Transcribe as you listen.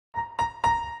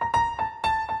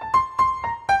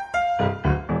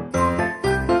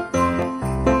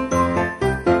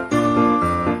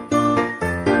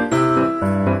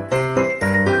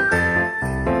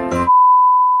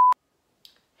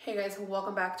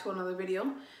back to another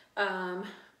video.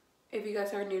 If you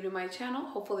guys are new to my channel,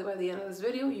 hopefully by the end of this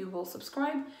video you will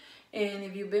subscribe, and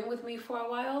if you've been with me for a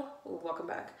while, well, welcome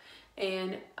back.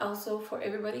 And also for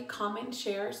everybody, comment,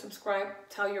 share, subscribe,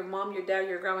 tell your mom, your dad,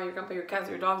 your grandma, your grandpa, your cats,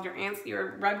 your dogs, your ants,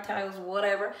 your reptiles,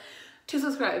 whatever, to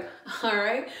subscribe. All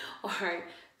right,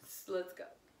 so let's go.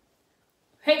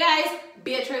 Hey guys,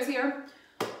 Beatrice here.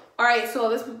 All right, so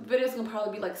this video is gonna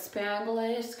probably be like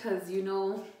Spanglish, because you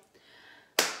know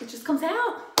it just comes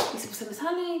out y pues se me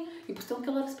sale y pues tengo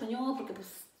que hablar español porque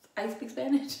pues I speak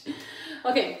Spanish.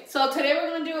 Okay, so today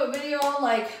we're gonna do a video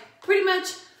like pretty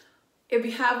much if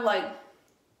you have like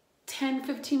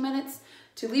 10-15 minutes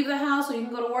to leave the house so you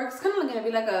can go to work. It's kind of gonna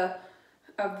be like a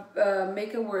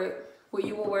makeup where what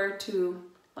you will wear to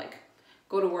like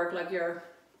go to work, like your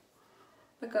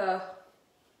like a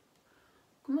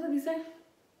 ¿cómo se dice?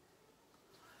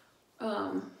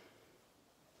 Kind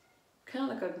of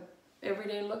like a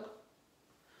everyday look,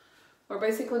 or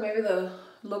basically maybe the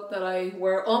look that I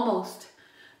wear almost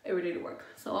every day to work.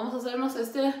 So vamos a hacernos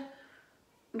este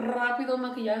rápido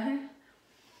maquillaje.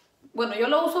 Bueno, yo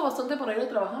lo uso bastante para ir a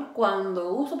trabajar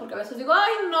cuando uso, porque a veces digo,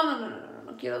 ay,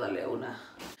 no quiero darle una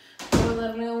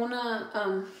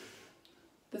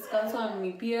descanso a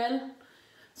mi piel.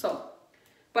 So,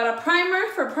 para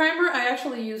for primer, I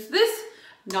actually use this,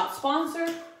 not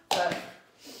sponsored, but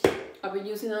I've been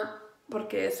using that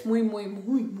porque es muy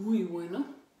bueno.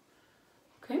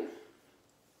 Okay.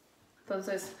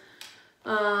 Entonces,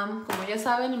 como ya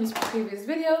saben en mis previous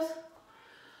videos,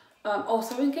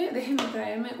 ¿saben qué? Déjenme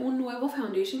traerme un nuevo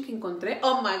foundation que encontré.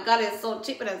 Oh my god, it's so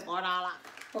cheap, it's $4.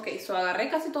 Okay, so agarré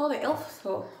casi todo de e.l.f.,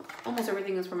 so almost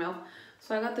everything is from e.l.f.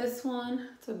 So I got this one,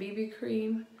 it's a BB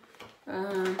cream.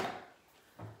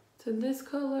 It's in this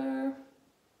color.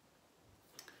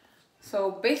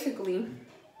 So basically,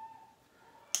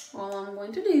 all I'm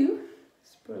going to do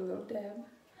is put a little dab.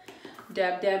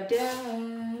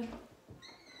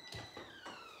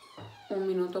 Un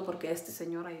minuto porque este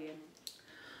señor ahí viene.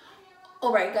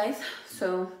 Alright guys,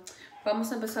 so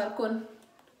vamos a empezar con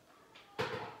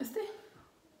este.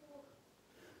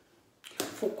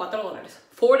 $4.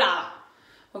 $4.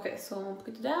 Okay, so un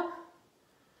poquito dab.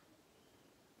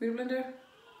 Beauty blender.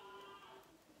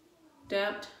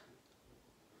 Dabbed.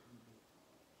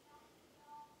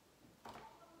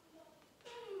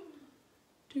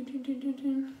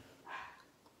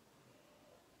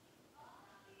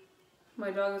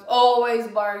 My dog is always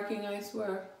barking, I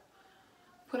swear.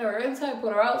 Put her inside,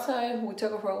 put her outside. We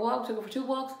took her for a walk, took her for 2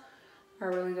 walks. I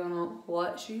really don't know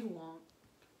what she wants.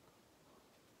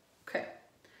 Okay.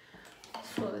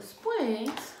 So después,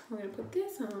 we're gonna put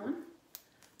this on.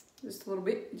 Just a little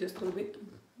bit, a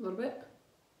little bit.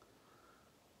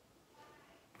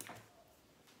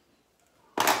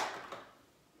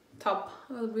 Top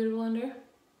of the beauty blender.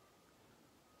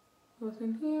 Goes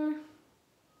in here.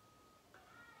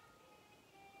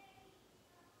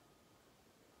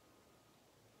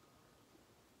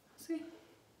 See? I'm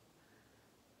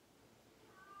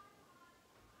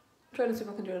trying to see if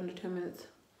I can do it under 10 minutes.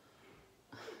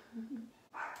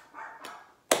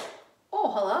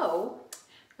 Oh, hello.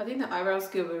 I think the eyebrows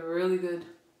give a really good,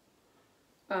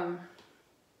 what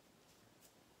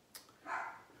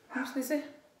should they say?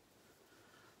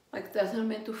 Like, that's gonna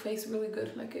make your face really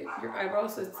good. Like, your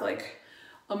eyebrows, it's like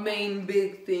a main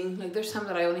big thing. Like, there's times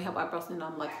that I only have eyebrows and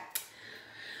I'm like,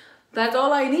 that's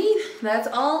all I need. That's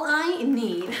all I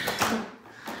need.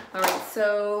 All right,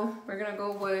 so we're gonna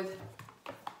go with,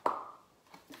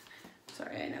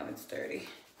 sorry, I know it's dirty.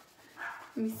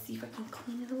 Let me see if I can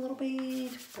clean it a little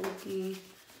bit. Bulky.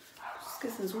 Just que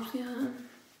se ensucia.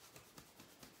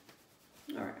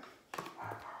 All right.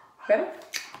 Better?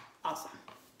 Awesome.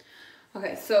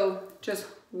 Okay, so just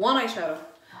one eyeshadow.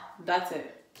 That's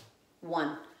it.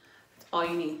 One. That's all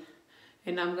you need.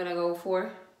 And I'm gonna go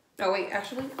for, oh wait,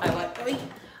 actually, I like.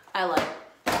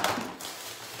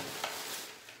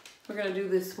 We're gonna do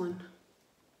this one.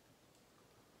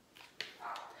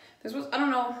 This was, I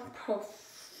don't know,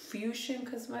 Profusion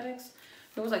Cosmetics.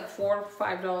 It was like $4 or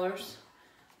 $5.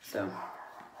 So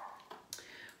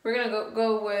we're gonna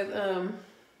go with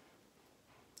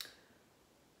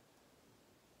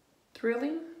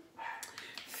Thrilling,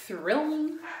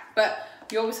 but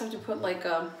you always have to put like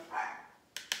a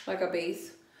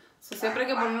base. So siempre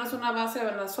que ponernos una base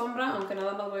en la sombra, aunque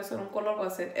nada más voy a hacer un color, voy a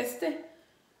hacer este.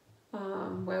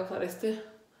 Voy a usar este,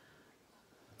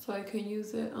 so I can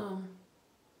use it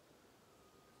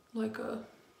like a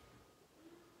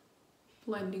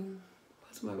blending.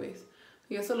 That's my base.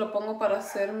 Y eso lo pongo para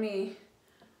hacer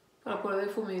para poder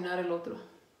difuminar el otro,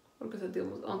 porque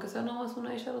aunque sea nada más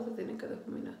una eyeshadow, se tienen que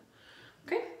difuminar.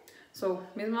 Okay, so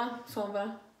misma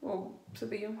sombra, or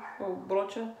cepillo or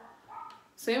brocha.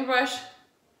 Same brush.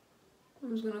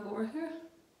 I'm just gonna go right here.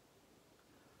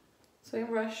 Same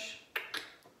brush.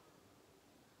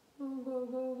 Go, go,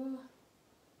 go, go.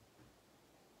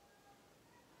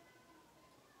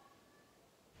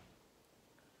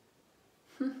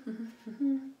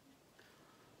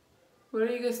 What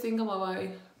do you guys think about my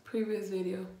previous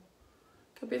video?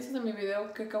 ¿Qué piensas de mi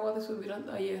video que acabo de subir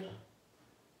ayer?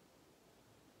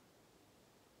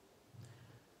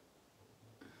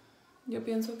 Yo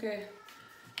pienso que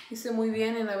hice muy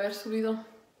bien en haber subido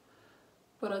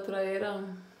para traer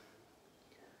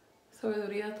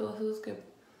sabiduría a todos esos que,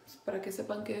 para que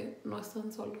sepan que no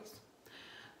están solos.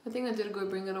 I think I did good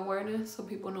bringing awareness so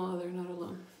people know they're not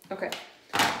alone. Okay.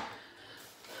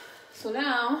 So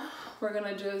now we're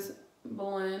gonna just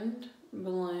blend,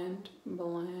 blend,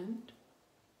 blend.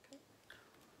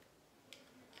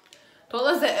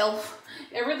 Todo es de Elf.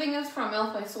 Everything is from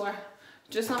Elf, I swear.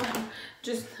 Just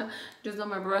on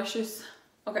my brushes.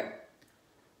 Okay.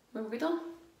 Un poquito.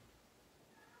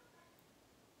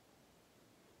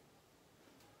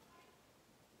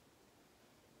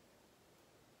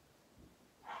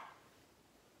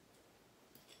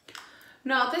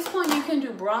 Now at this point you can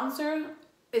do bronzer.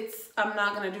 I'm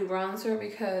not gonna do bronzer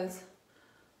because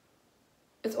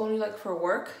it's only like for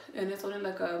work and it's only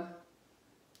like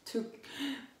to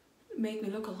make me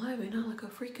look alive and not like a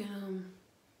freaking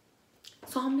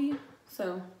zombie.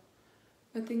 So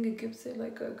I think it gives it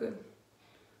like a good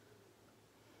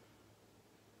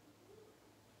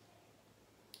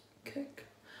kick.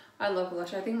 I love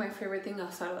blush. I think my favorite thing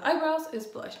outside of the eyebrows is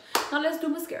blush. Now let's do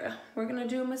mascara. We're gonna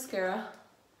do mascara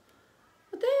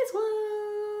with this one.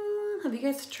 Have you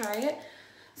guys tried it?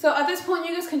 So at this point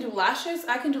you guys can do lashes.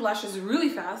 I can do lashes really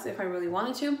fast if I really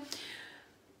wanted to,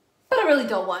 but I really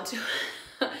don't want to.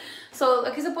 So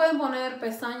aquí se pueden poner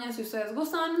pestañas si ustedes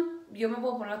gustan. Yo me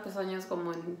puedo poner las pestañas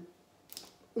como en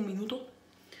un minuto.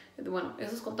 Bueno,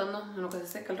 eso es contando en lo que se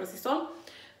seca el resistol.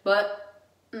 But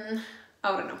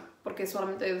ahora no, porque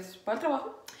solamente es para el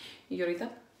trabajo. Y yo ahorita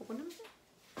voy a ponerme.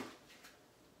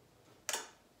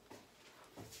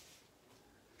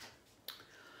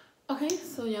 Okay,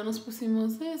 so ya nos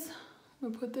pusimos this. We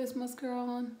put this mascara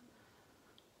on.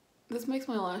 This makes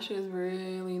my lashes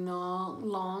really not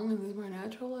long, and these are my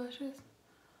natural lashes.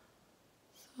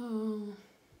 So,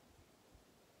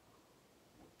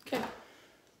 okay.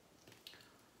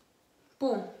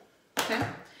 Boom. Okay.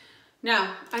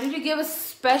 Now, I need to give a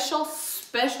special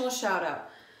shout out.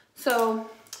 So,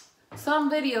 some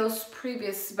videos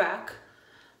previous back,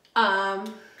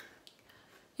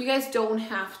 you guys don't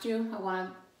have to, I want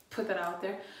to put that out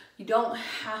there. You don't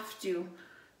have to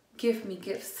give me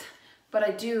gifts, but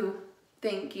I do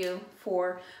thank you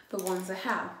for the ones I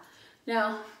have.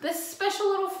 Now, this special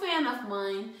little fan of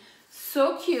mine,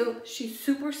 so cute, she's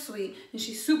super sweet, and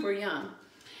she's super young.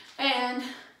 And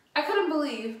I couldn't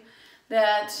believe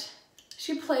that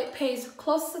she pays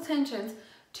close attention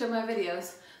to my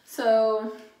videos.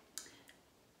 So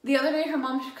the other day her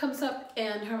mom comes up,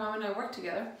 and her mom and I work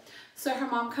together. So her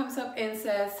mom comes up and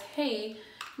says, hey,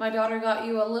 my daughter got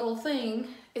you a little thing.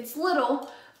 It's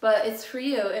little, but it's for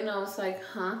you. And I was like,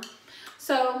 huh?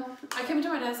 So I came to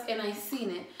my desk and I seen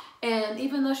it. And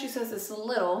even though she says it's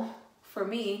little, for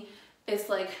me, it's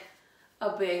like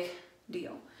a big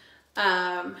deal.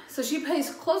 So she pays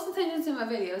close attention to my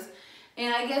videos.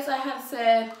 And I guess I had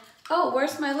said, oh,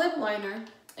 where's my lip liner?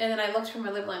 And then I looked for my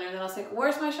lip liner, and then I was like,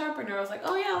 where's my sharpener? I was like,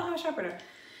 oh yeah, I don't have a sharpener.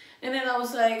 And then I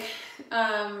was like,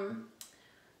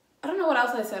 I don't know what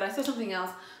else I said. I said something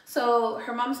else. So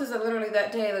her mom says that literally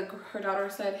that day, her daughter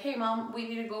said, hey mom, we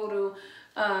need to go to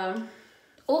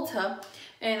Ulta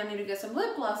and I need to get some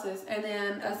lip glosses. And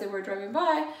then as they were driving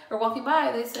by or walking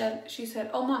by, she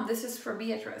said, oh mom, this is for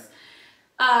Beatrice.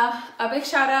 A big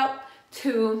shout out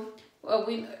to,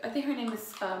 I think her name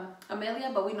is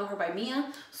Amelia, but we know her by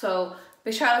Mia. So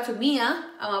big shout out to Mia.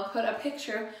 I'll put a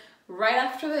picture right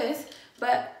after this,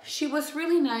 but she was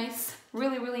really nice,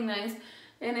 really, really nice.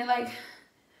 And it like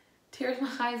tears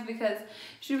my eyes because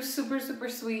she was super, super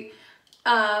sweet.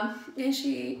 And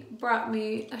she brought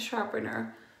me a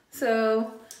sharpener.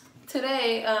 So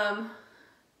today, I'm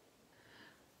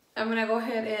gonna go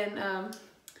ahead and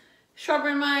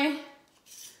sharpen my,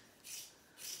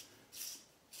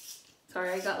 sorry,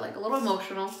 I got like a little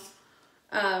emotional.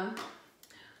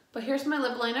 But here's my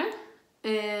lip liner,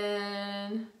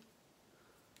 and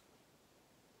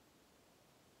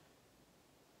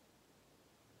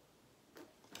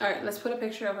all right, let's put a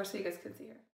picture of her so you guys can see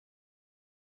her.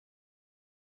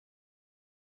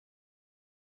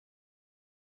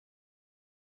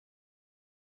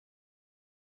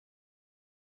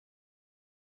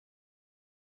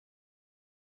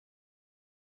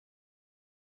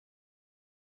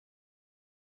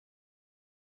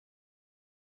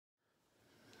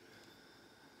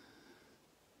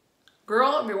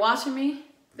 Girl, if you're watching me,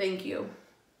 thank you.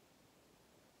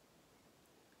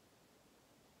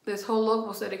 This whole look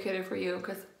was dedicated for you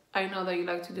because I know that you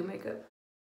like to do makeup.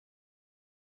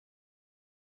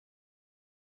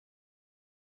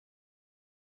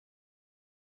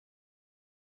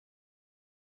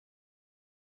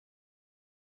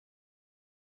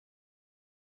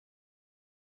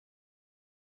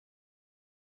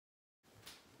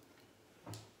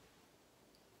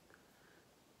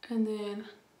 And then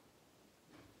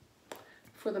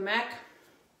for the MAC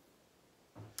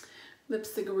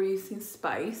Lipstick Grease and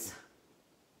Spice.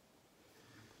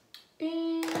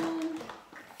 And I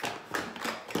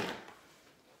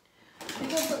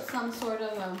think I put some sort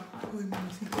of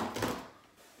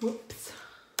whoops.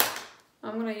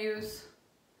 I'm gonna use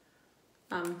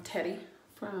Teddy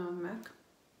from MAC.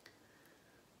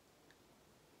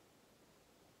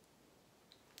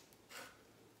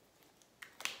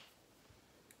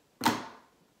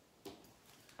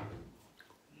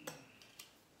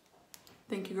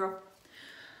 Thank you, girl.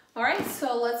 All right,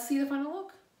 so let's see the final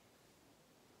look.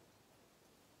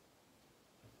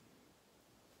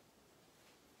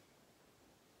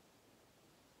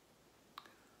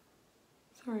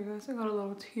 Sorry guys, I got a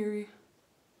little teary.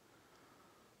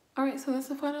 All right, so that's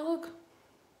the final look.